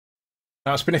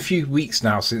Now, it's been a few weeks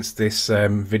now since this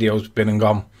video's been and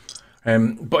gone.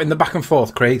 But in the back and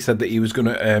forth, Craig said that he was going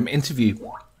to interview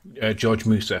George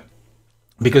Musa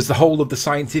because the whole of the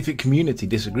scientific community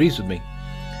disagrees with me.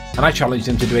 And I challenged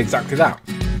him to do exactly that.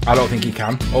 I don't think he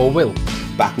can or will.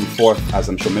 Back and forth, as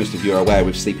I'm sure most of you are aware,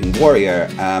 with Sleeping Warrior.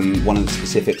 One of the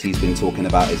specifics he's been talking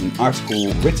about is an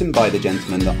article written by the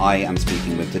gentleman that I am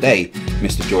speaking with today,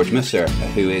 Mr. George Musa,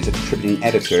 who is a contributing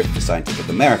editor for Scientific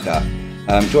America.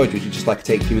 George, would you just like to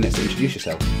take a few minutes to introduce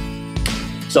yourself?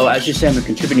 So, as you said, I'm a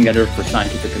contributing editor for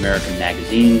Scientific American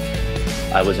magazine.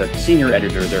 I was a senior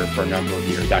editor there for a number of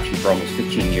years, actually for almost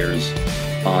 15 years,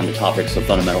 on the topics of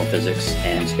fundamental physics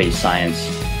and space science.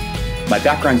 My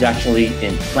background's actually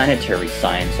in planetary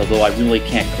science, although I really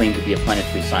can't claim to be a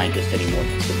planetary scientist anymore,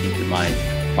 just looking through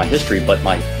my history, but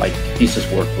my thesis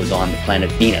work was on the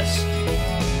planet Venus.